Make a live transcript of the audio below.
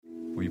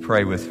Will you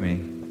pray with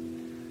me?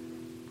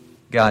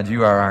 God,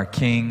 you are our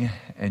King,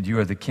 and you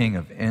are the King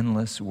of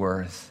endless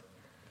worth.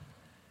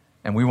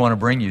 And we want to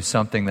bring you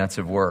something that's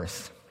of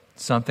worth,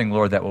 something,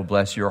 Lord, that will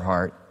bless your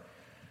heart.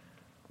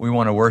 We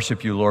want to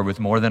worship you, Lord, with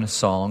more than a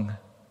song,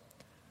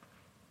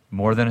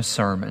 more than a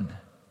sermon.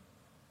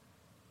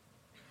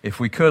 If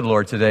we could,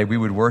 Lord, today, we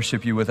would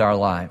worship you with our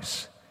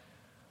lives.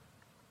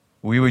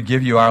 We would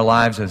give you our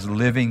lives as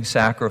living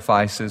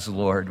sacrifices,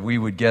 Lord. We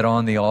would get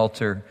on the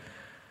altar.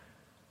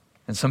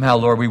 And somehow,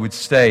 Lord, we would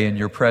stay in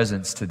your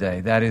presence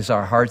today. That is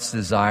our heart's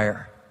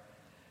desire.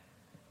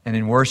 And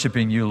in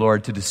worshiping you,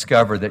 Lord, to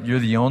discover that you're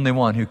the only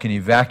one who can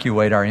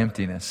evacuate our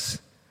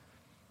emptiness.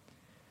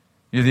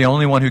 You're the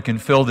only one who can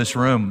fill this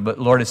room. But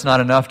Lord, it's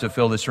not enough to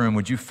fill this room.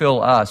 Would you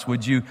fill us?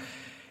 Would you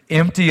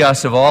empty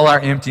us of all our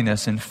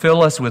emptiness and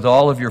fill us with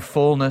all of your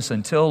fullness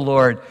until,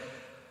 Lord,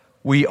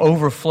 we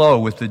overflow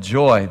with the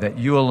joy that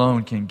you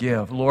alone can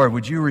give. Lord,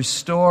 would you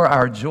restore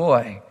our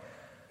joy?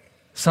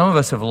 Some of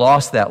us have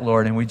lost that,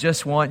 Lord, and we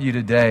just want you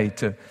today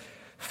to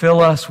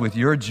fill us with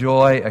your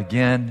joy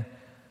again,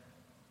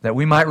 that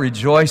we might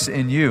rejoice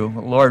in you.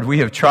 Lord, we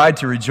have tried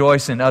to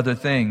rejoice in other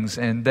things,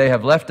 and they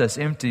have left us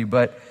empty,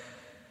 but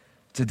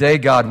today,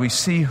 God, we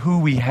see who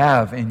we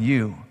have in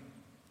you.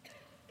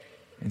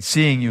 And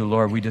seeing you,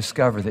 Lord, we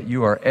discover that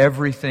you are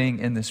everything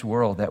in this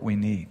world that we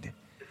need.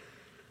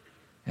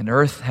 And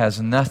earth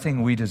has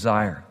nothing we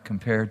desire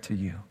compared to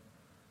you,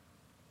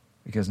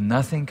 because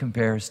nothing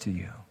compares to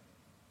you.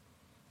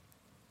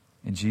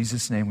 In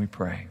Jesus' name we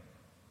pray.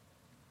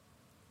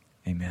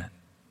 Amen.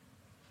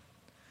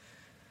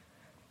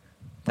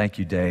 Thank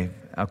you, Dave.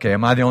 Okay,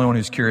 am I the only one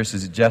who's curious?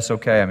 Is Jess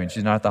okay? I mean,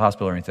 she's not at the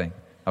hospital or anything.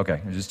 Okay,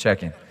 I'm just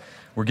checking.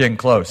 We're getting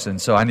close, and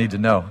so I need to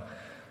know.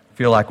 I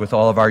feel like with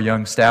all of our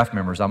young staff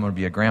members, I'm going to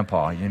be a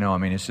grandpa. You know, I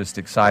mean, it's just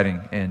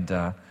exciting, and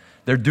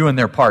they're doing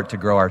their part to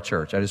grow our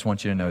church. I just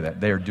want you to know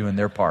that. They are doing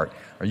their part.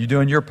 Are you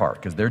doing your part?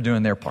 Because they're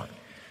doing their part.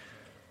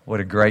 What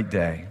a great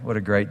day. What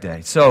a great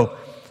day. So,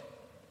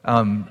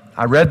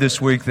 I read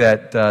this week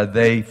that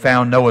they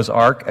found Noah's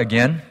Ark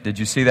again. Did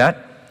you see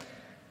that?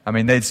 I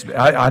mean,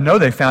 I know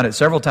they found it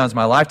several times in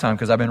my lifetime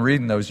because I've been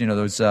reading those,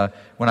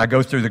 when I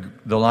go through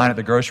the line at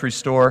the grocery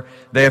store,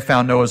 they have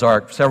found Noah's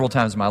Ark several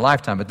times in my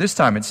lifetime. But this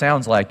time it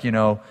sounds like,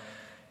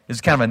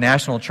 it's kind of a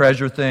national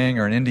treasure thing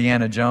or an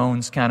Indiana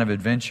Jones kind of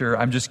adventure.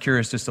 I'm just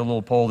curious, just a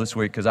little poll this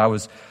week because I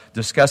was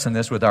discussing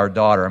this with our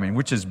daughter. I mean,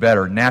 which is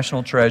better,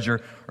 National Treasure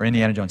or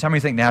Indiana Jones? How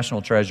many think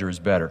National Treasure is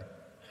better?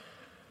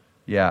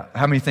 Yeah.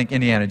 How many think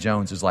Indiana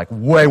Jones is like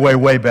way, way,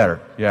 way better?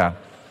 Yeah.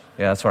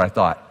 Yeah, that's what I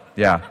thought.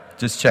 Yeah,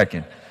 just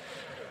checking.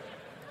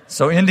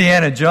 So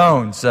Indiana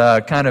Jones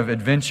kind of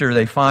adventure,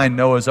 they find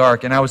Noah's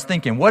Ark. And I was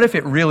thinking, what if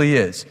it really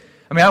is?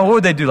 I mean, what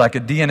would they do, like a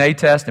DNA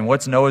test? And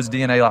what's Noah's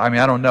DNA like? I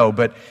mean, I don't know.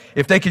 But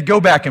if they could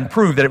go back and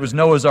prove that it was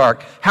Noah's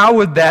Ark, how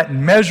would that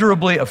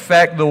measurably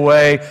affect the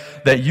way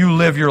that you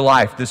live your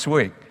life this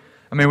week?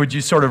 I mean, would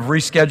you sort of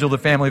reschedule the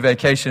family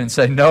vacation and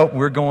say, no,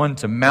 we're going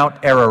to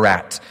Mount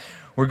Ararat.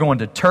 We're going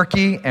to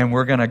Turkey, and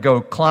we're going to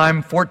go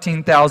climb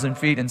 14,000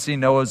 feet and see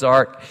Noah's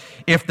Ark.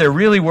 If there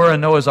really were a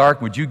Noah's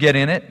Ark, would you get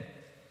in it?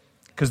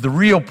 Because the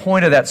real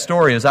point of that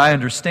story, as I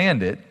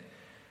understand it,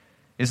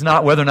 is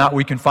not whether or not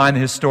we can find the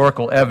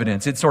historical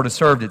evidence. It sort of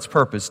served its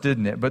purpose,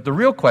 didn't it? But the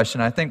real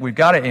question I think we've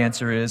got to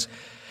answer is,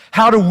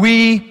 how do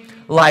we,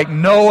 like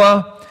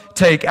Noah,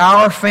 take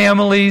our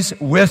families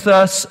with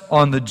us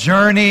on the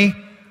journey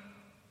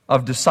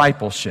of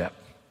discipleship?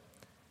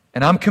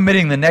 And I'm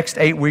committing the next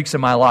 8 weeks of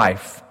my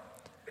life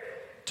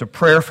to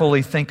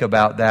prayerfully think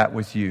about that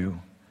with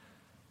you.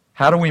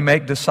 How do we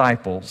make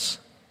disciples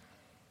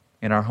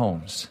in our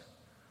homes?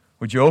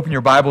 Would you open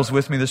your Bibles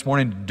with me this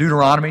morning to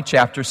Deuteronomy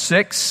chapter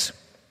 6,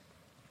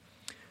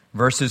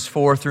 verses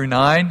 4 through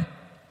 9.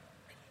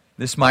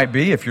 This might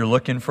be, if you're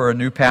looking for a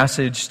new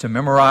passage to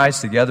memorize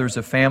together as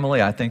a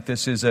family, I think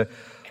this is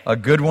a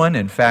good one.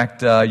 In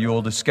fact,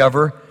 you'll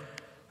discover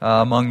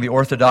among the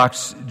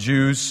Orthodox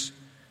Jews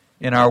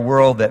in our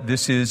world that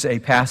this is a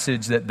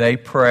passage that they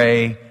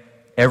pray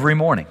every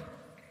morning.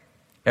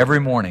 Every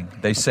morning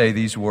they say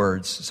these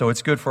words. So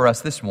it's good for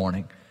us this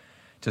morning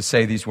to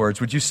say these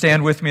words. Would you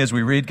stand with me as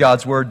we read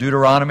God's Word,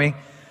 Deuteronomy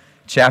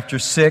chapter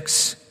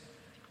 6,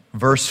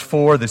 verse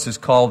 4. This is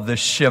called the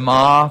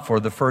Shema,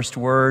 for the first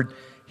word,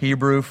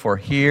 Hebrew for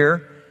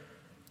hear.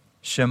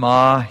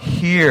 Shema,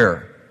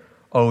 hear,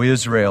 O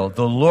Israel,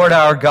 the Lord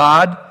our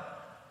God,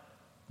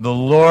 the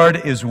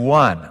Lord is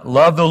one.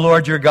 Love the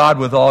Lord your God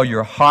with all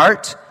your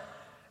heart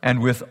and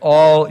with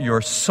all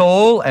your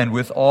soul and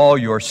with all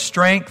your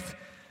strength.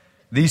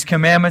 These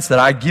commandments that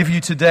I give you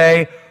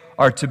today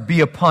are to be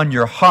upon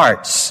your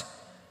hearts.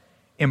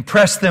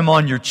 Impress them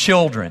on your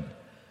children.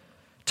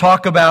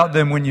 Talk about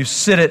them when you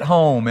sit at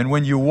home and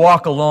when you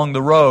walk along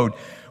the road,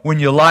 when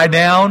you lie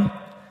down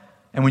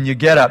and when you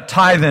get up.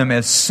 Tie them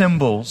as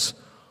symbols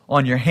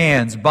on your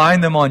hands.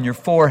 Bind them on your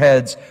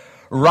foreheads.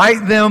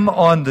 Write them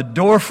on the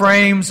door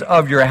frames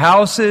of your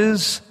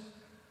houses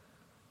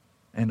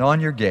and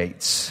on your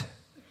gates.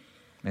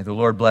 May the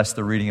Lord bless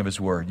the reading of His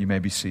Word. You may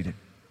be seated.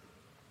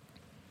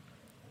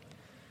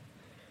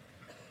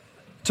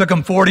 Took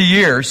them 40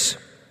 years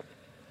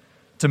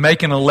to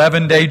make an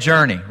 11-day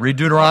journey. Read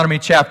Deuteronomy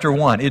chapter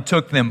 1. It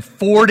took them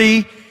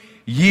 40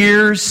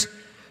 years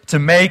to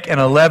make an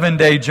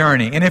 11-day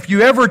journey. And if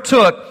you ever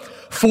took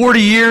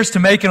 40 years to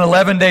make an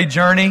 11-day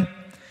journey,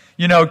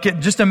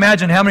 just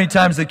imagine how many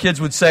times the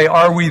kids would say,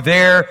 "Are we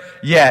there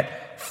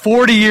yet?"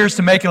 40 years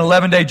to make an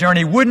 11-day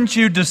journey. Wouldn't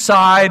you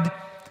decide,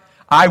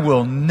 "I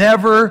will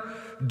never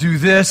do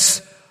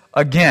this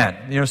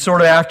again"?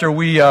 Sort of after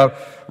we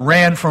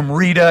ran from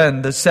Rita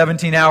and the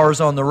 17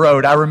 hours on the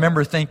road, I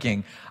remember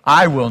thinking,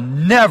 "I will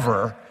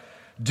never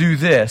do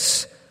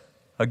this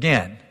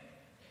again."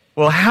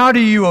 Well, how do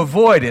you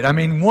avoid it?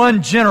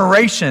 One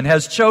generation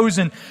has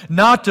chosen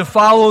not to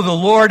follow the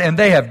Lord, and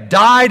they have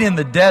died in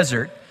the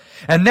desert,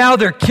 and now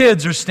their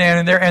kids are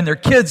standing there, and their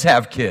kids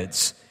have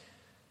kids.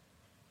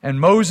 And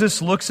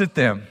Moses looks at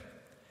them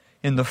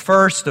in the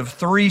first of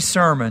 3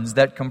 sermons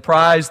that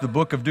comprise the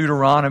book of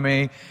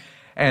Deuteronomy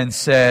and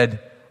said,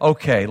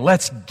 "Okay,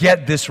 let's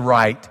get this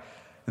right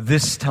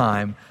this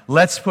time.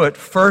 Let's put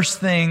first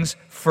things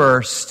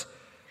first.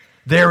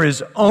 There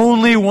is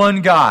only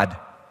one God,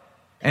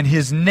 and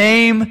His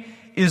name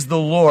is the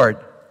Lord.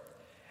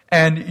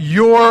 And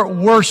your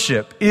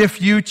worship,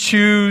 if you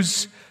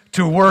choose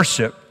to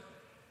worship,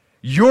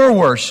 your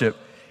worship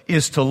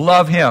is to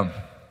love Him.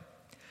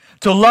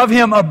 To love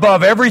Him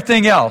above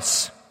everything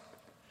else.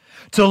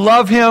 To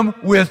love Him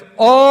with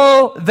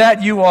all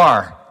that you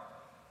are.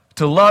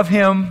 To love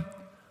Him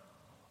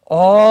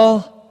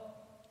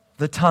all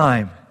the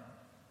time.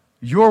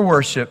 Your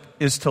worship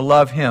is to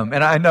love Him."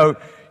 And I know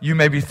you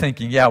may be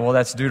thinking, "Yeah, well,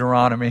 that's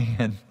Deuteronomy,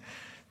 and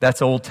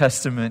that's Old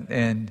Testament."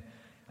 And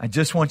I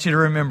just want you to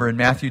remember in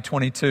Matthew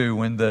 22,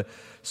 when the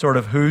sort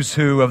of who's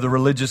who of the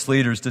religious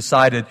leaders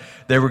decided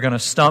they were going to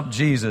stump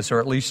Jesus, or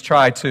at least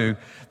try to,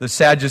 the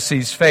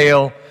Sadducees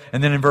fail.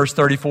 And then in verse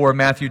 34 of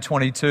Matthew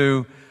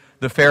 22,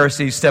 the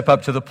Pharisees step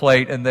up to the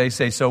plate and they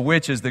say, "So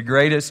which is the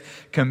greatest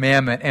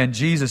commandment?" And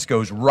Jesus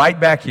goes right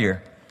back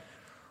here,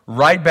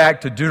 right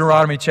back to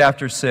Deuteronomy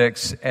chapter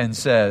 6, and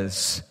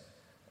says,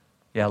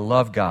 "Yeah,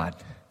 love God.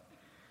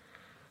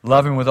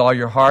 Love Him with all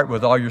your heart,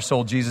 with all your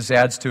soul." Jesus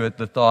adds to it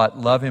the thought,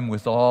 "Love Him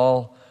with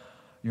all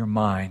your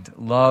mind."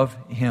 Love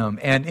Him.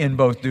 And in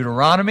both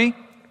Deuteronomy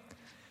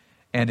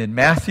and in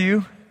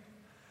Matthew,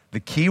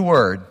 the key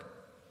word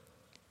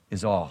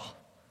is all.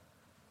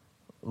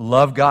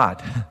 Love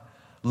God.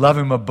 Love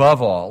Him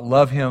above all.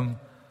 Love Him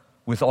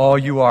with all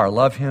you are.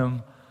 Love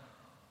Him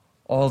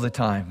all the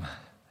time.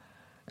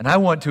 And I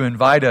want to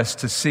invite us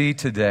to see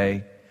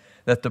today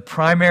that the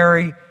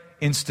primary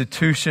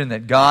institution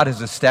that God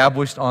has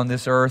established on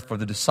this earth for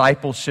the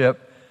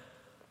discipleship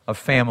of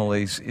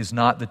families is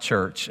not the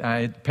church.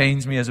 It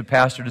pains me as a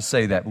pastor to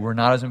say that. We're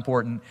not as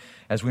important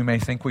as we may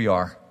think we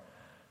are.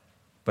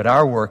 But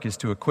our work is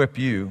to equip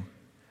you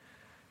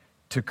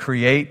to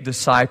create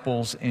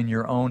disciples in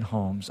your own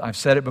homes. I've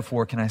said it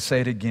before. Can I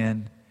say it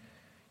again?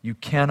 You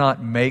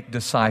cannot make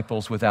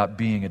disciples without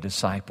being a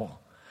disciple.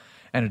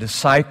 And a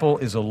disciple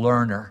is a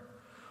learner.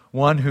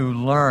 One who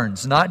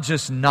learns, not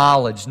just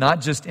knowledge,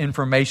 not just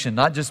information,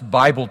 not just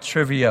Bible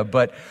trivia,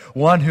 but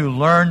one who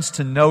learns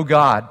to know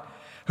God,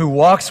 who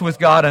walks with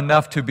God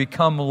enough to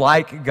become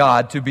like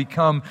God, to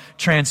become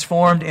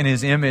transformed in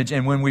His image.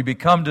 And when we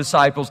become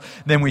disciples,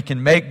 then we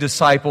can make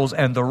disciples.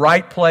 And the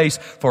right place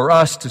for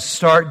us to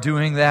start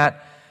doing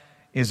that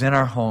is in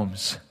our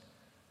homes.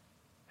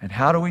 And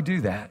how do we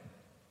do that?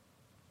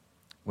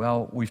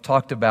 Well, we've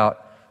talked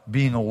about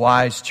being a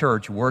wise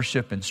church,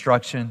 worship,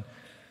 instruction,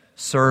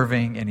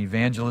 serving, and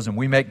evangelism.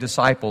 We make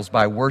disciples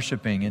by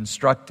worshiping,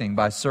 instructing,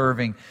 by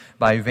serving,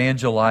 by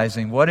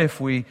evangelizing. What if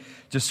we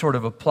just sort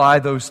of apply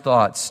those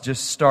thoughts,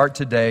 just start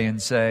today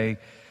and say,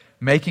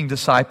 making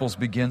disciples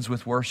begins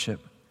with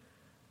worship.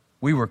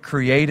 We were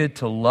created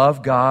to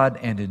love God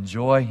and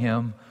enjoy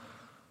Him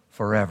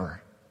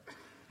forever.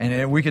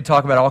 And we could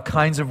talk about all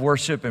kinds of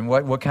worship and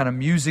what kind of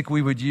music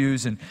we would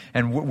use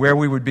and where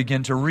we would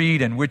begin to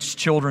read and which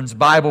children's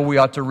Bible we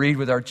ought to read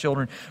with our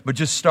children. But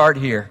just start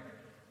here.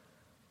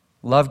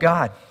 Love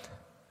God.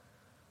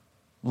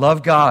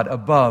 Love God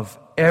above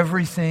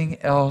everything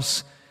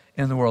else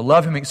in the world.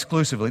 Love Him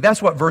exclusively.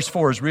 That's what verse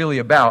 4 is really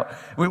about.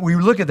 We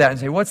look at that and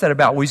say, what's that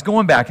about? Well, he's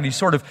going back and he's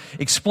sort of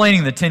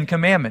explaining the 10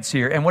 Commandments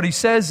here. And what he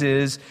says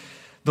is,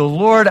 the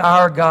Lord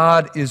our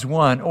God is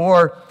one.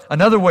 Or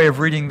another way of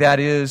reading that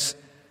is,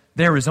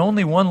 there is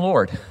only one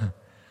Lord,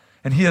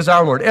 and He is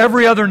our Lord.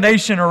 Every other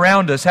nation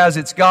around us has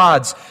its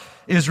gods,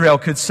 Israel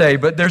could say,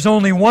 but there's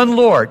only one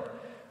Lord.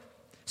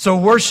 So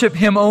worship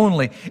Him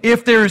only.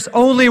 If there's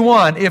only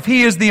one, if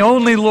He is the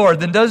only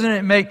Lord, then doesn't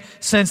it make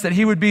sense that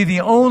He would be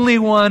the only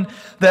one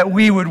that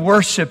we would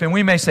worship? And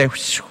we may say,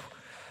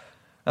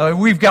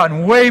 we've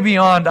gotten way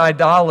beyond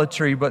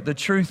idolatry, but the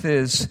truth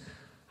is,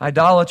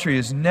 idolatry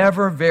is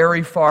never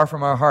very far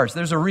from our hearts.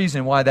 There's a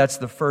reason why that's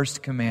the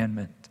first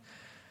commandment.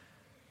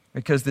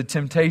 Because the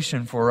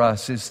temptation for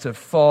us is to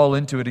fall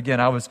into it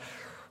again. I was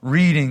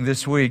reading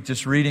this week,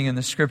 just reading in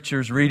the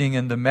Scriptures, reading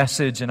in the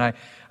Message, and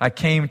I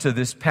came to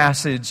this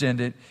passage,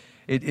 and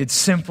it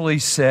simply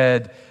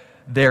said,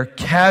 their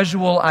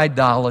casual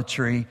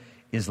idolatry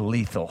is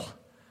lethal.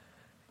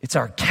 It's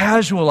our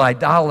casual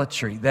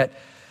idolatry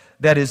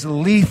that is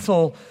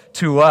lethal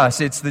to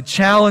us. It's the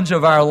challenge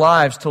of our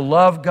lives to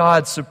love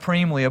God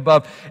supremely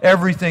above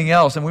everything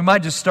else. And we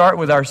might just start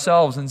with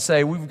ourselves and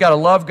say, we've got to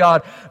love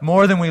God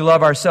more than we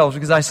love ourselves,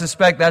 because I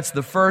suspect that's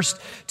the first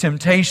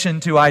temptation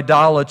to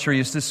idolatry,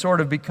 is to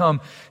sort of become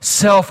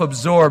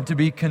self-absorbed, to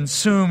be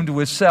consumed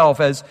with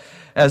self, as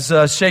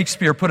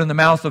Shakespeare put in the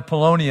mouth of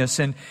Polonius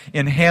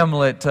in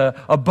Hamlet,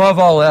 above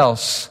all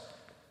else,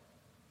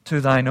 to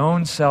thine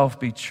own self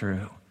be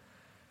true.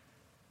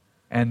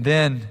 And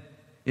then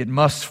it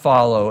must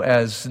follow,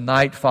 as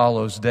night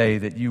follows day,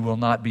 that you will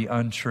not be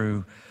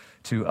untrue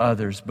to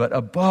others. But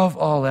above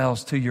all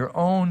else, to your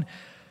own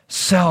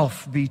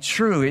self be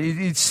true.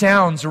 It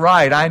sounds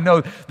right. I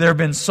know there have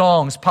been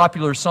songs,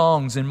 popular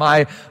songs in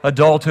my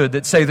adulthood,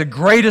 that say the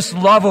greatest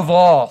love of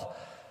all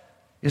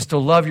is to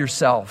love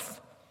yourself.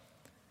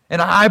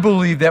 And I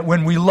believe that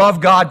when we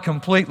love God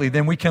completely,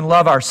 then we can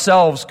love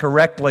ourselves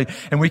correctly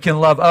and we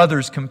can love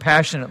others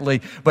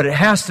compassionately. But it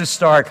has to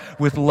start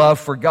with love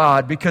for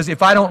God, because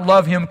if I don't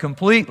love Him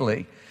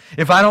completely,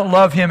 if I don't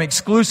love Him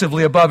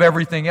exclusively above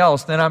everything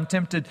else, then I'm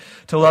tempted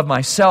to love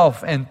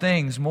myself and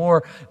things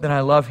more than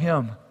I love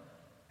Him.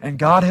 And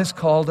God has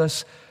called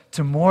us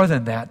to more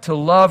than that, to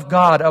love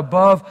God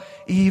above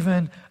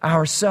even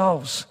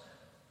ourselves.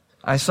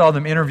 I saw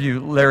them interview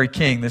Larry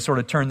King. They sort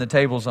of turned the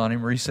tables on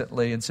him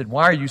recently and said,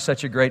 "Why are you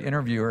such a great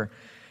interviewer?"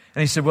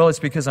 And he said, "Well, it's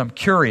because I'm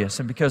curious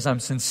and because I'm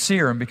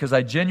sincere and because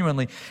I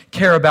genuinely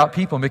care about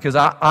people and because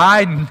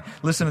I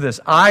listen to this,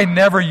 I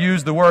never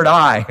use the word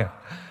I.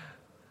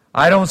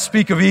 I don't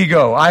speak of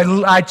ego.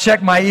 I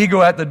check my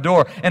ego at the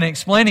door." And in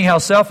explaining how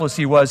selfless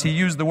he was, he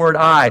used the word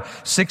I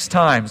 6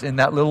 times in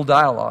that little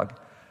dialogue.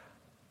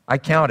 I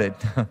counted.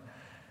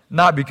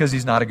 Not because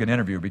he's not a good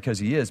interviewer, because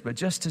he is, but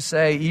just to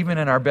say, even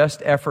in our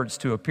best efforts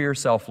to appear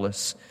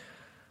selfless,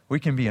 we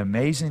can be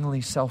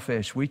amazingly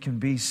selfish. We can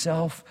be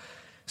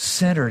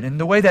self-centered. And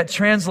the way that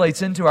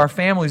translates into our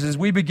families is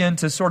we begin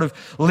to sort of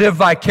live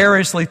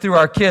vicariously through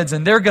our kids,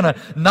 and they're going to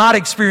not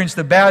experience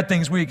the bad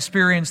things we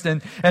experienced,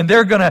 and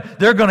they're going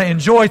to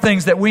enjoy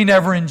things that we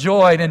never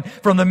enjoyed. And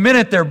from the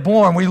minute they're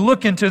born, we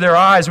look into their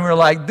eyes and we're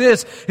like,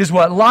 this is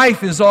what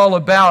life is all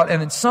about.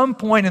 And at some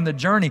point in the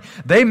journey,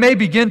 they may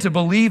begin to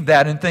believe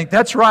that and think,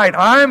 that's right,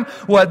 I'm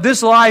what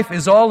this life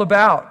is all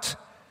about.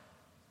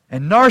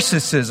 And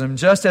narcissism,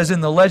 just as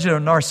in the legend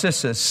of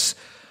Narcissus,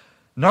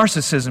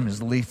 narcissism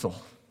is lethal.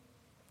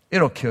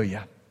 It'll kill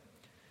you.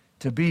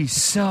 To be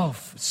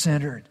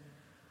self-centered,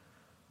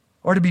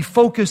 or to be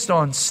focused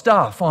on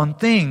stuff, on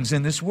things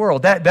in this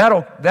world,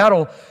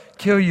 that'll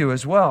kill you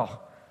as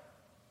well.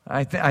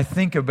 I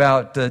think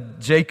about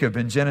Jacob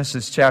in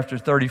Genesis chapter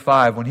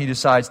 35 when he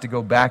decides to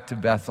go back to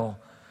Bethel.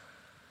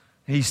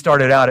 He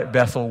started out at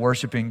Bethel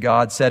worshiping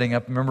God, setting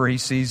up. Remember, he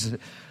sees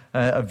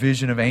a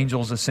vision of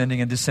angels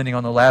ascending and descending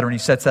on the ladder, and he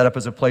sets that up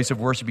as a place of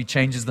worship. He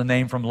changes the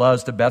name from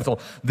Luz to Bethel.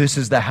 This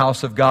is the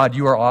house of God.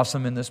 You are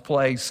awesome in this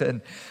place.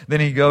 And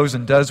then he goes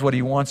and does what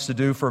he wants to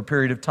do for a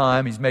period of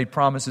time. He's made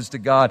promises to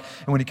God.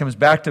 And when he comes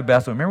back to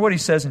Bethel, remember what he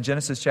says in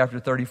Genesis chapter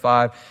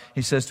 35?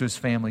 He says to his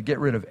family, get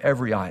rid of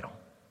every idol.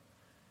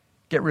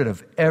 Get rid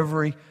of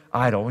every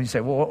idol. And you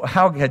say, well,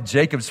 how had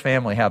Jacob's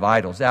family have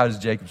idols? How does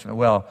Jacob's family?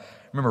 Well,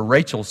 remember,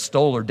 Rachel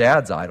stole her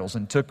dad's idols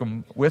and took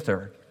them with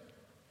her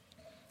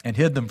and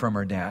hid them from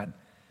her dad.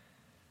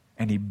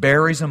 And he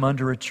buries them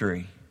under a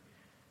tree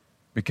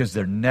because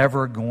they're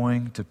never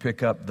going to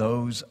pick up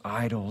those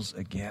idols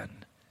again.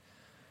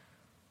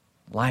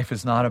 Life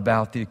is not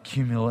about the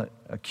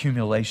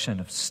accumulation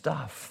of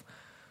stuff.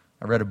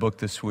 I read a book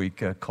this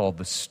week called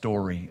The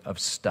Story of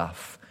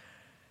Stuff.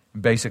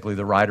 Basically,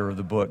 the writer of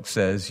the book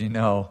says,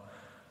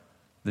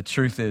 the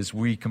truth is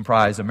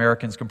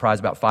Americans comprise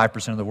about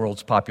 5% of the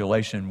world's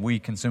population. We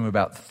consume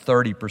about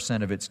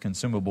 30% of its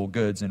consumable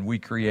goods, and we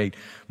create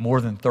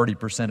more than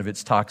 30% of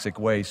its toxic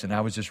waste. And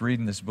I was just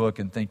reading this book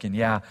and thinking,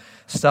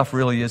 stuff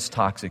really is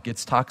toxic.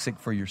 It's toxic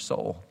for your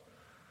soul,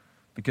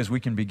 because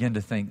we can begin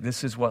to think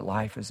this is what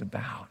life is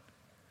about.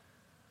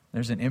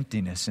 There's an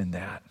emptiness in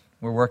that.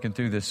 We're working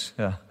through this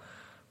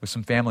with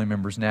some family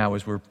members now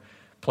as we're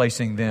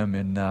placing them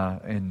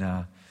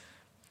in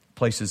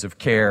places of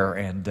care,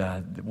 and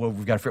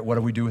we've got to figure out, what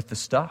do we do with the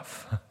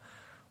stuff?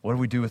 What do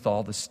we do with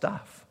all the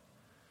stuff?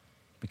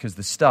 Because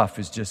the stuff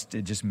it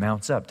just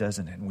mounts up,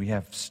 doesn't it? And we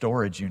have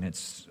storage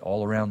units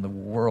all around the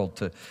world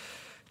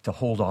to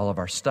hold all of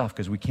our stuff,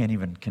 because we can't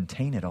even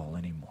contain it all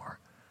anymore.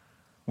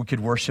 We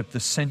could worship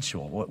the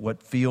sensual,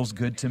 what feels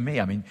good to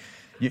me. I mean,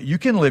 you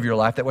can live your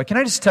life that way. Can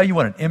I just tell you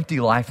what an empty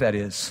life that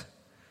is?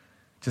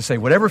 To say,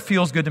 whatever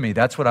feels good to me,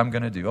 that's what I'm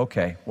going to do.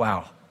 Okay,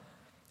 wow.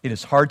 It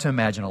is hard to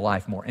imagine a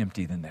life more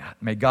empty than that.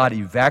 May God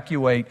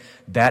evacuate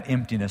that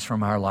emptiness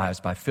from our lives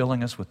by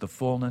filling us with the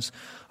fullness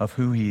of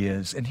who He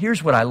is. And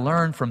here's what I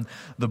learned from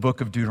the book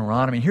of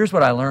Deuteronomy. Here's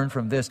what I learned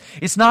from this.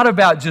 It's not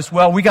about just,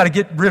 we got to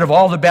get rid of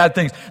all the bad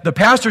things. The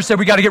pastor said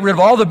we got to get rid of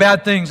all the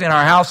bad things in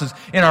our houses,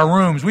 in our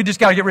rooms. We just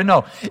got to get rid of,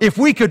 no. If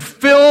we could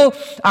fill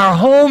our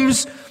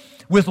homes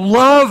with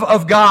love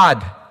of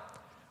God,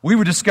 we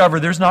would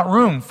discover there's not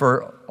room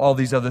for all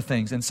these other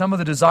things. And some of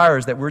the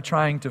desires that we're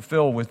trying to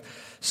fill with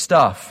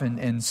stuff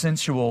and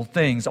sensual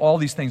things, all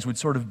these things would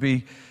sort of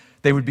be,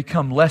 they would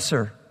become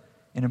lesser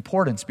in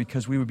importance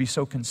because we would be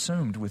so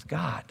consumed with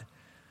God.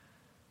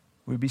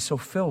 We would be so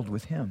filled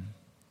with Him.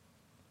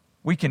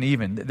 We can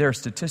even, there are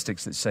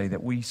statistics that say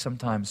that we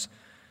sometimes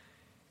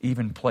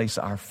even place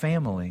our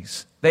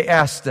families. They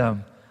asked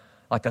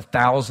like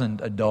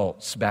 1,000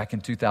 adults back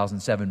in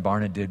 2007,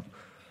 Barna did,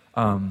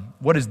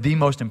 what is the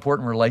most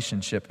important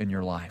relationship in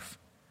your life?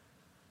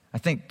 I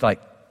think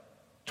like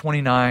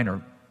 29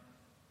 or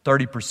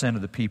 30%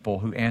 of the people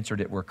who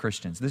answered it were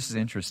Christians. This is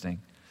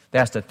interesting. They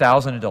asked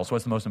 1,000 adults,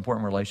 what's the most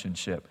important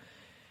relationship?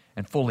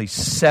 And fully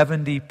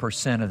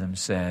 70% of them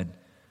said,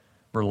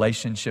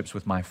 relationships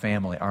with my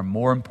family are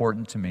more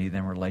important to me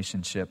than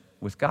relationship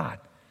with God.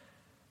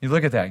 You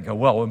look at that and go,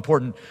 well,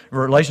 important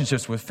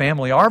relationships with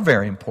family are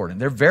very important.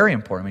 They're very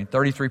important. I mean,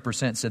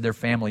 33% said their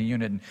family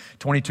unit, and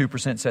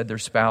 22% said their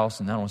spouse,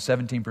 and I don't know,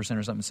 17%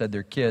 or something said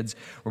their kids,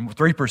 or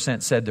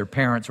 3% said their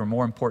parents were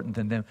more important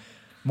than them.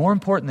 More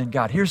important than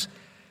God. Here's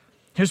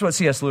what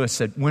C.S. Lewis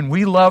said. When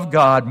we love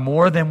God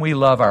more than we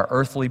love our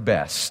earthly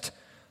best,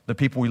 the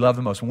people we love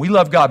the most, when we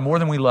love God more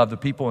than we love the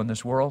people in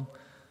this world,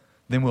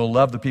 then we'll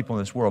love the people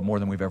in this world more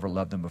than we've ever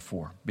loved them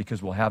before,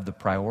 because we'll have the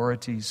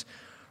priorities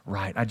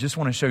right. I just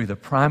want to show you the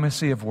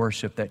primacy of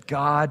worship, that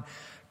God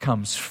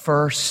comes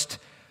first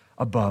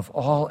above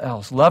all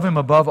else. Love Him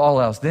above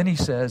all else. Then he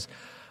says,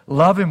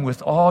 love Him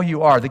with all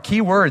you are. The key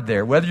word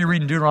there, whether you're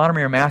reading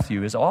Deuteronomy or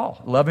Matthew, is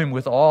all. Love Him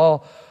with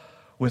all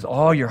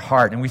your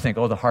heart. And we think,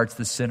 oh, the heart's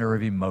the center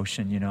of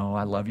emotion. You know,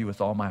 I love you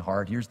with all my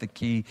heart. Here's the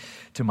key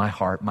to my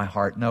heart, my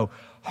heart. No,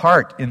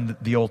 heart in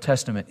the Old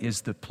Testament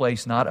is the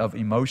place not of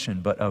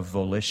emotion, but of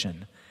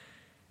volition.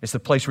 It's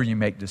the place where you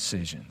make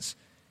decisions.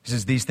 He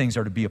says these things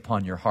are to be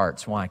upon your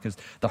hearts. Why? Because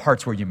the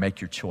heart's where you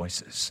make your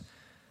choices.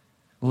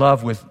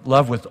 Love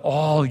with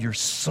all your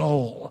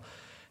soul,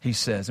 he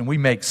says. And we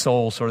make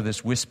soul sort of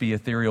this wispy,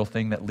 ethereal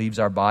thing that leaves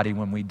our body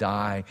when we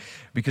die,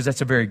 because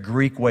that's a very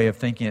Greek way of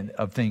thinking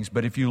of things.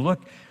 But if you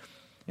look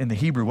in the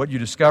Hebrew, what you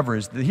discover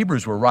is the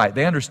Hebrews were right.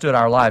 They understood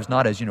our lives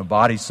not as,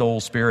 body,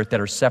 soul, spirit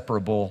that are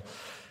separable,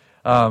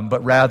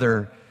 but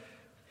rather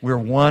we're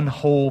one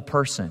whole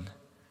person.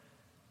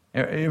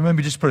 Let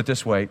me just put it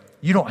this way.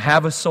 You don't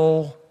have a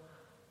soul.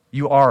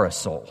 You are a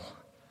soul.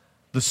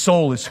 The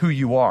soul is who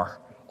you are.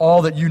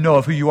 All that you know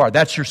of who you are,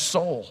 that's your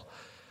soul.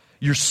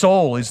 Your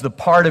soul is the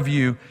part of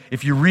you,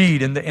 if you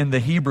read in the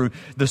Hebrew,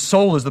 the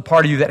soul is the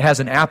part of you that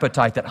has an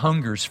appetite, that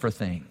hungers for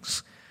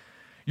things.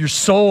 Your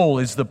soul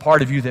is the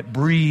part of you that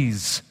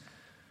breathes.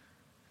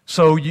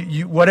 So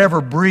you whatever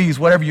breathes,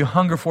 whatever you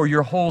hunger for,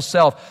 your whole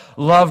self,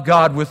 love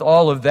God with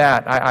all of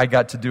that. I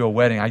got to do a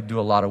wedding. I do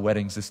a lot of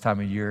weddings this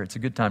time of year. It's a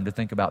good time to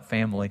think about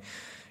family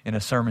in a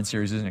sermon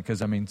series, isn't it?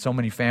 Because, so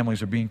many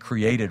families are being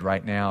created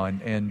right now.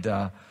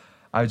 And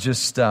I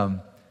just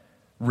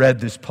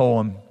read this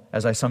poem,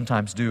 as I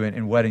sometimes do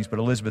in weddings, but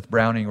Elizabeth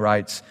Browning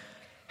writes,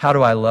 how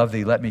do I love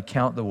thee? Let me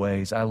count the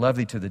ways. I love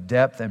thee to the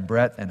depth and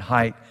breadth and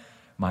height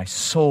my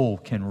soul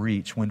can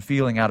reach when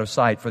feeling out of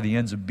sight for the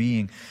ends of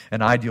being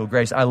an ideal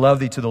grace. I love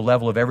thee to the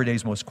level of every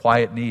day's most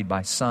quiet need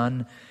by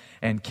sun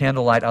and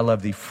candlelight. I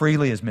love thee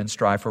freely as men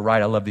strive for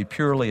right. I love thee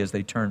purely as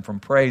they turn from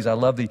praise. I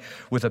love thee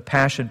with a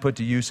passion put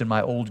to use in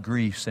my old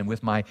griefs and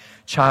with my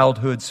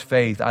childhood's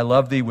faith. I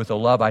love thee with a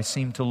love I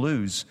seem to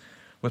lose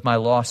with my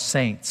lost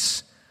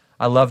saints.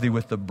 I love thee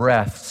with the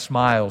breath,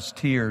 smiles,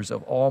 tears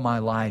of all my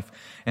life.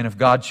 And if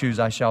God choose,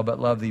 I shall but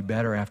love thee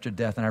better after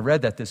death. And I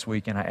read that this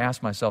week and I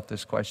asked myself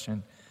this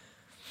question.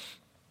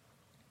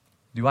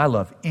 Do I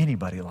love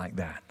anybody like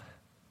that?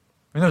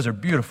 I mean, those are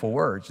beautiful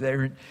words.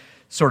 They're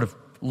sort of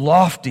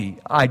lofty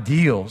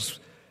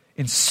ideals,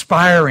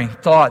 inspiring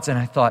thoughts. And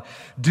I thought,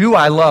 do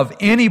I love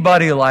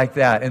anybody like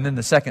that? And then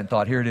the second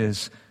thought, here it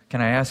is.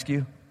 Can I ask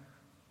you?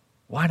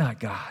 Why not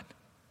God?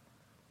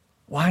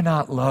 Why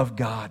not love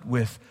God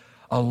with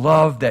a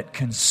love that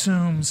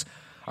consumes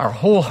our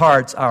whole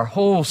hearts, our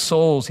whole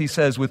souls? He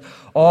says, with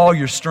all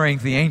your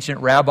strength. The ancient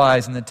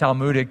rabbis in the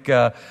Talmudic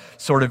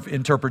sort of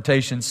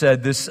interpretation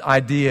said this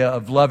idea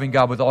of loving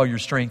God with all your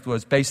strength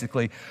was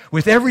basically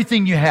with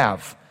everything you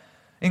have,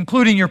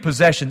 including your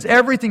possessions,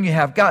 everything you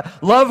have. God,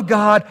 love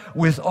God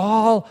with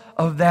all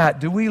of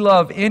that. Do we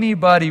love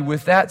anybody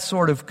with that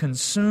sort of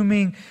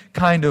consuming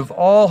kind of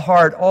all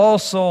heart, all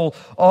soul,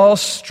 all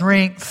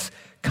strength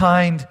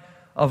kind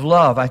of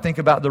love? I think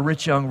about the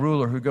rich young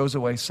ruler who goes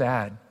away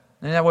sad.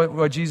 And that's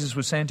what Jesus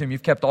was saying to him.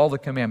 You've kept all the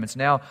commandments.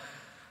 Now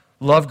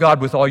love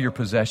God with all your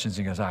possessions.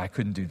 And he goes, I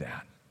couldn't do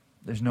that.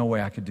 There's no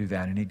way I could do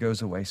that. And he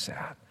goes away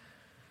sad.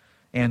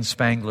 Ann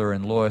Spangler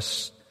and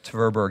Lois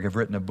Tverberg have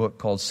written a book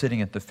called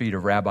Sitting at the Feet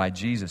of Rabbi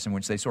Jesus, in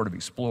which they sort of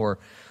explore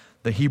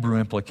the Hebrew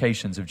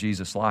implications of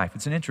Jesus' life.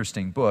 It's an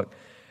interesting book.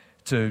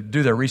 To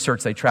do their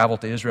research, they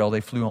traveled to Israel.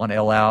 They flew on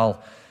El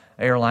Al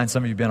airline.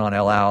 Some of you have been on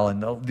El Al.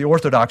 And the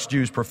Orthodox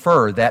Jews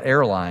prefer that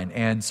airline.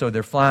 And so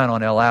they're flying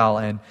on El Al.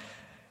 And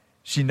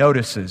she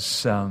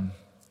notices,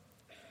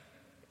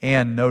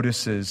 Anne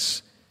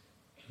notices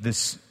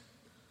this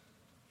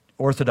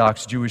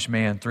Orthodox Jewish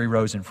man 3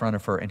 rows in front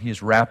of her, and he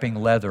is wrapping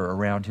leather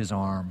around his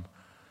arm.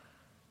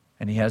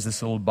 And he has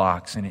this little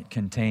box, and it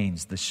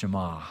contains the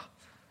Shema.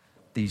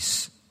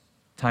 These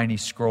tiny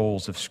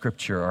scrolls of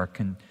Scripture are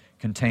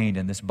contained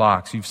in this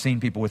box. You've seen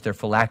people with their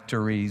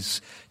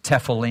phylacteries,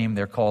 tephilim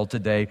they're called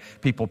today,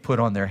 people put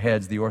on their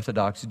heads, the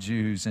Orthodox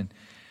Jews. And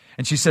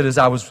she said, as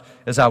I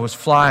was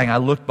flying, I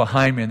looked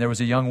behind me, and there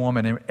was a young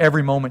woman, and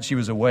every moment she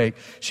was awake,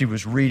 she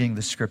was reading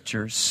the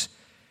Scriptures.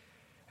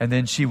 And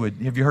then she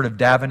would, have you heard of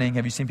davening?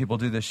 Have you seen people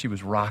do this? She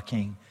was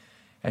rocking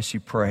as she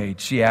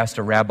prayed. She asked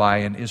a rabbi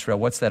in Israel,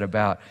 what's that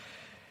about?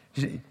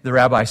 The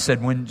rabbi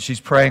said when she's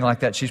praying like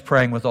that, she's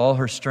praying with all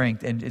her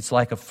strength, and it's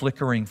like a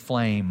flickering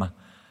flame.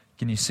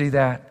 Can you see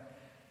that?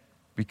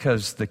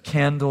 Because the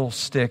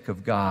candlestick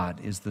of God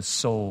is the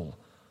soul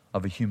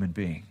of a human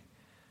being.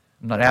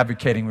 I'm not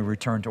advocating we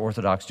return to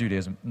Orthodox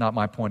Judaism. Not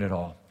my point at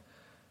all.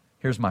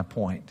 Here's my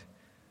point.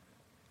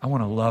 I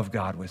want to love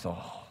God with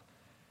all.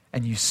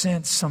 And you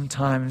sense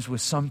sometimes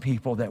with some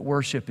people that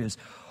worship is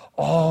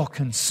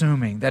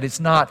all-consuming, that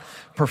it's not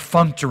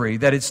perfunctory,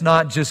 that it's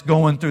not just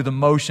going through the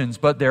motions,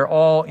 but they're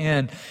all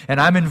in. And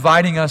I'm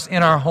inviting us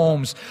in our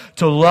homes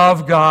to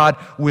love God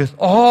with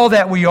all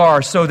that we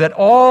are, so that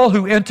all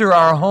who enter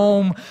our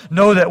home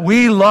know that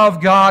we love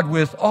God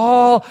with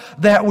all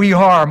that we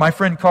are. My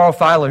friend Carl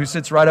Feiler, who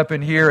sits right up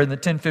in here in the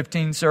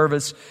 10:15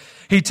 service,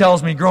 he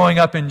tells me growing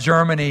up in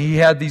Germany, he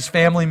had these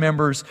family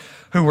members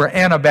who were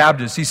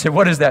Anabaptists. He said,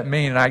 what does that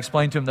mean? And I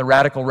explained to him the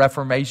radical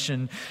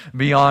Reformation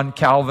beyond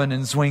Calvin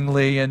and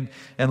Zwingli and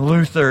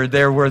Luther.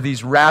 There were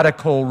these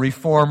radical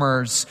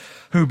reformers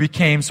who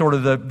became sort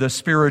of the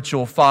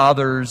spiritual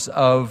fathers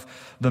of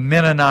the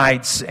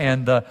Mennonites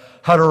and the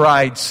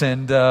Hutterites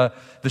and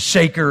the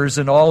Shakers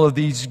and all of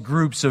these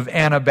groups of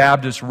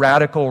Anabaptist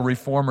radical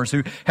reformers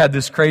who had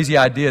this crazy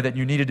idea that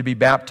you needed to be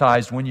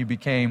baptized when you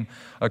became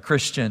a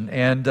Christian.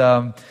 And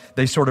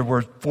they sort of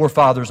were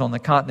forefathers on the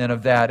continent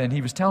of that. And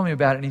he was telling me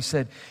about it, and he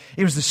said,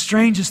 it was the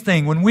strangest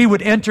thing. When we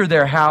would enter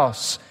their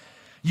house,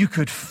 you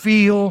could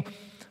feel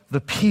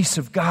the peace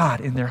of God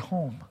in their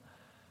home.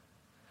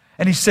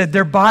 And he said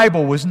their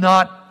Bible was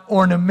not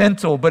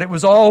ornamental, but it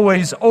was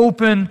always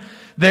open.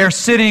 They're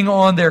sitting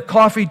on their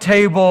coffee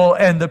table,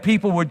 and the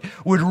people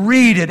would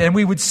read it, and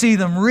we would see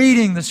them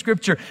reading the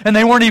Scripture, and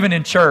they weren't even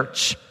in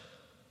church.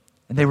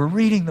 And they were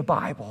reading the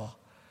Bible.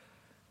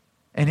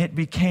 And it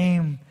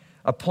became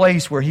a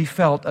place where he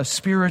felt a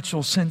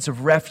spiritual sense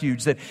of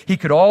refuge, that he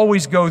could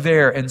always go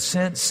there and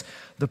sense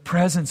the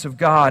presence of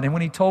God. And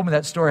when he told me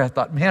that story, I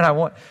thought,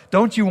 man,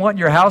 don't you want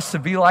your house to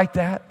be like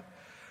that?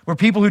 Where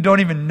people who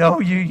don't even know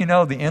you,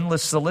 the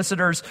endless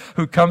solicitors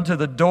who come to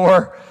the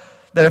door,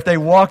 that if they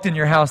walked in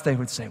your house, they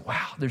would say,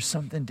 wow, there's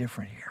something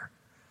different here.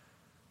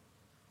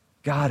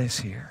 God is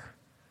here.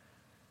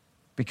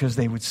 Because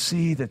they would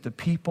see that the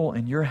people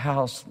in your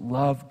house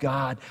love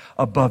God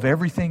above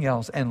everything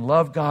else, and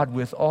love God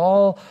with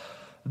all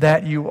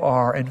that you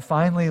are, and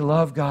finally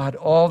love God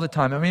all the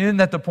time. I mean, isn't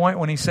that the point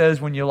when he says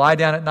when you lie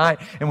down at night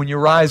and when you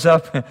rise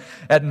up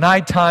at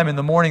nighttime in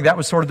the morning? That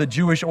was sort of the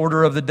Jewish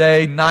order of the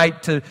day,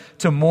 night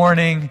to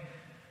morning.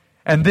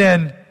 And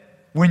then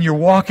when you're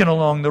walking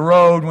along the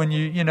road, when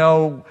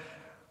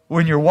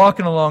you're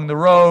walking along the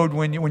road,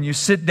 when you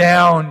sit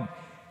down,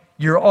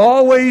 you're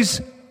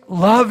always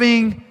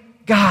loving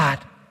God.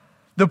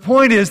 The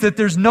point is that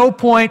there's no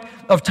point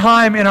of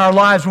time in our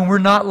lives when we're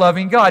not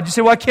loving God. You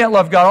say, well, I can't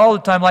love God all the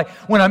time. Like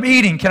when I'm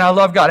eating, can I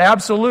love God?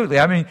 Absolutely.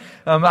 I mean,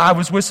 I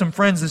was with some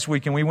friends this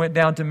week, and we went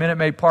down to Minute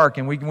Maid Park,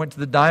 and we went to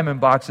the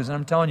Diamond Boxes, and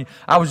I'm telling you,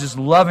 I was just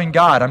loving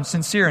God. I'm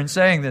sincere in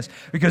saying this,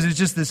 because it's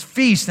just this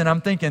feast, and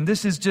I'm thinking,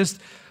 this is just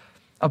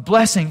a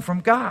blessing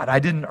from God. I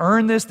didn't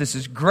earn this. This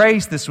is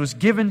grace. This was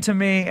given to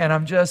me, and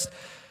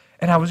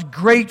I was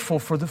grateful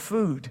for the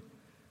food.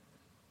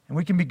 And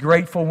we can be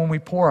grateful when we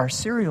pour our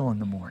cereal in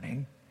the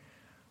morning.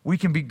 We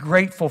can be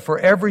grateful for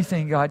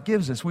everything God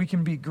gives us. We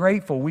can be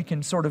grateful. We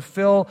can sort of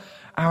fill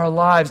our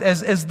lives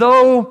as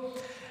though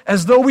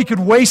we could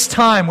waste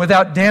time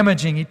without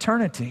damaging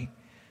eternity.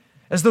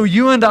 As though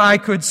you and I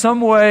could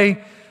some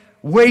way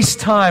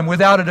waste time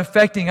without it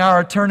affecting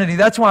our eternity.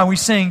 That's why we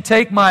sing,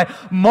 take my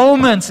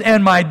moments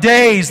and my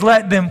days,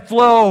 let them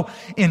flow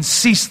in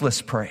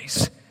ceaseless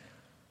praise.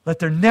 Let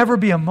there never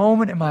be a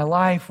moment in my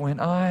life when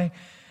I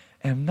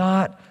am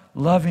not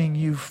loving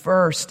you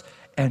first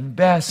and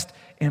best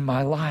in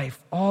my life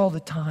all the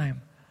time.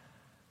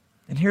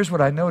 And here's what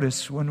I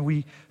notice. When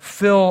we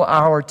fill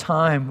our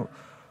time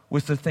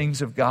with the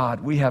things of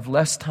God, we have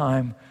less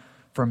time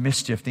for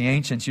mischief. The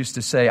ancients used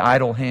to say,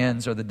 idle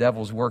hands are the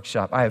devil's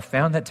workshop. I have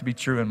found that to be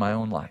true in my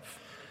own life.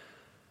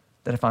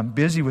 That if I'm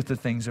busy with the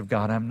things of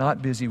God, I'm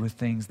not busy with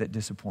things that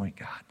disappoint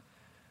God.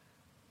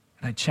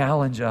 And I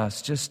challenge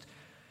us just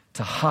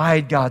to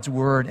hide God's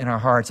word in our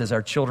hearts, as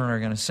our children are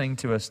going to sing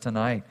to us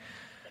tonight.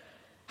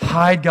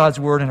 Hide God's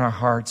word in our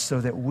hearts so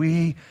that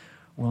we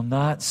will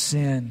not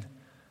sin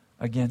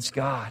against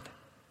God.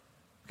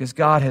 Because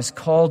God has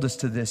called us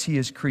to this. He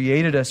has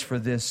created us for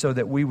this so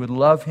that we would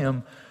love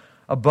Him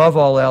above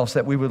all else,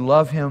 that we would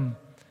love Him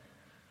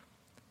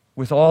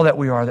with all that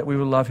we are, that we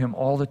would love Him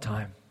all the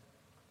time.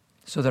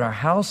 so that our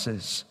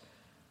houses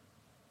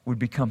would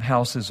become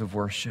houses of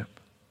worship.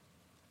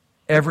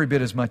 Every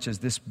bit as much as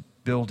this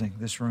building,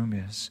 this room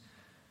is.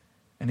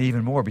 And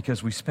even more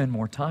because we spend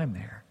more time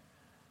there.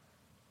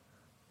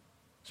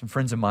 Some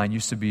friends of mine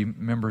used to be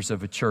members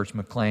of a church,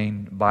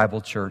 McLean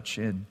Bible Church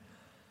in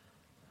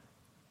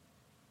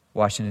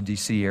Washington,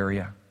 D.C.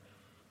 area.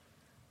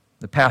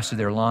 The pastor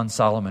there, Lon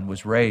Solomon,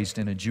 was raised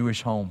in a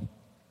Jewish home.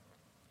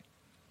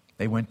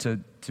 They went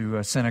to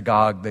a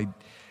synagogue. They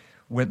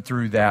went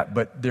through that,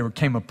 but there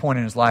came a point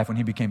in his life when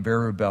he became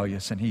very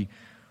rebellious and he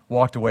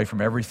walked away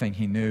from everything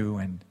he knew.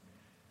 And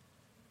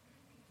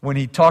when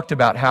he talked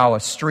about how a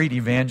street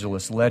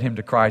evangelist led him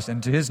to Christ,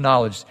 and to his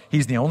knowledge,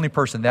 he's the only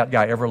person that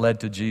guy ever led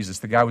to Jesus.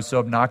 The guy was so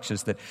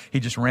obnoxious that he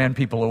just ran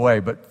people away,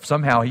 but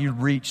somehow he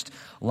reached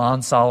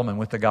Lon Solomon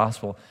with the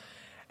gospel.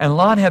 And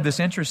Lon had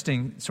this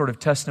interesting sort of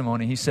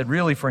testimony. He said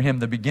really for him,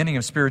 the beginning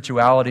of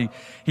spirituality,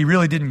 he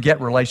really didn't get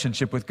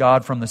relationship with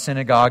God from the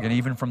synagogue and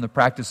even from the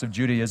practice of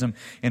Judaism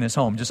in his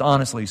home. Just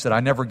honestly, he said,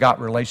 I never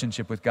got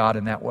relationship with God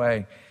in that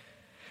way.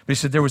 But he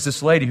said, there was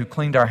this lady who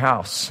cleaned our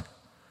house.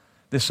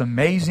 This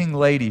amazing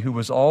lady who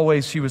was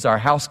always, she was our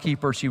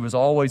housekeeper. She was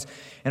always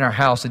in our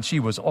house and she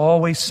was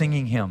always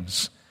singing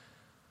hymns.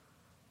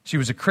 She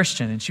was a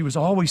Christian and she was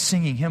always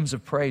singing hymns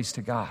of praise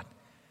to God.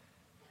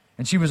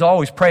 And she was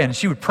always praying. And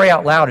she would pray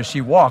out loud as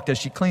she walked, as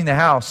she cleaned the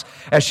house.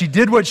 As she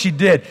did what she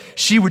did,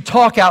 she would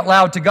talk out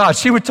loud to God.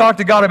 She would talk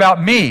to God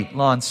about me,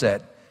 Lon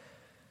said.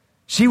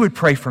 She would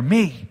pray for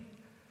me.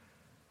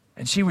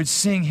 And she would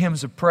sing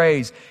hymns of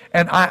praise.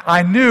 And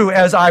I knew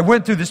as I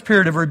went through this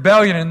period of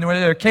rebellion, and when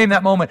there came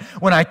that moment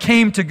when I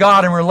came to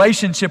God in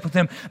relationship with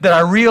Him, that I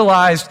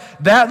realized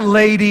that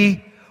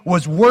lady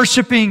was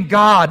worshiping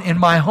God in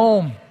my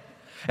home.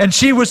 And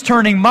she was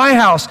turning my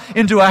house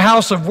into a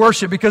house of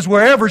worship because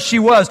wherever she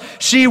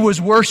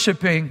was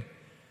worshiping.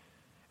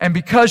 And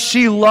because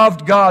she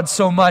loved God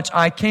so much,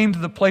 I came to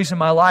the place in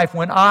my life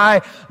when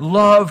I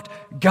loved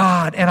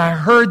God. And I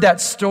heard that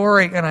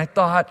story and I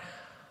thought,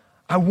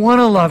 I want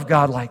to love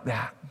God like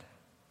that.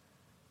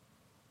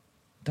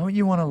 Don't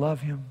you want to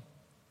love Him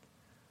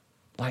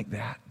like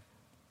that?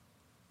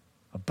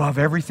 Above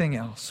everything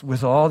else,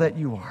 with all that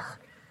you are,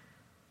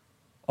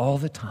 all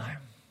the time.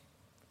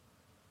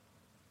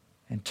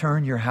 And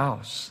turn your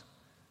house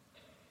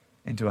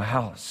into a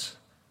house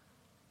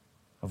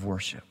of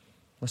worship.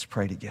 Let's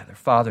pray together.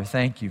 Father,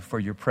 thank you for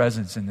your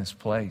presence in this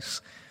place.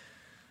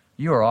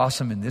 You are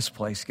awesome in this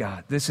place,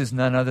 God. This is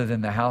none other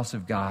than the house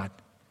of God.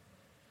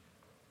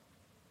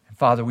 And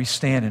Father, we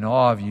stand in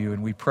awe of you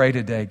and we pray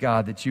today,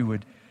 God, that you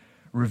would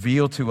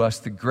reveal to us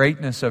the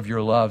greatness of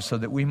your love so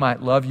that we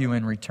might love you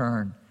in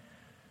return.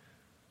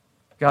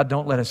 God,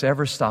 don't let us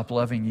ever stop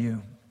loving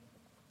you.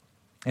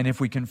 And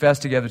if we confess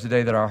together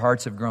today that our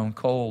hearts have grown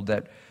cold,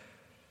 that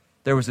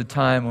there was a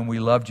time when we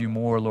loved you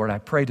more, Lord, I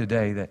pray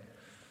today that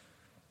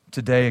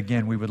today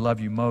again we would love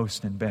you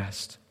most and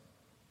best.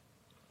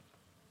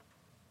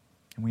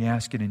 And we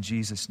ask it in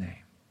Jesus'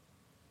 name.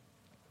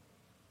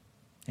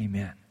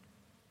 Amen.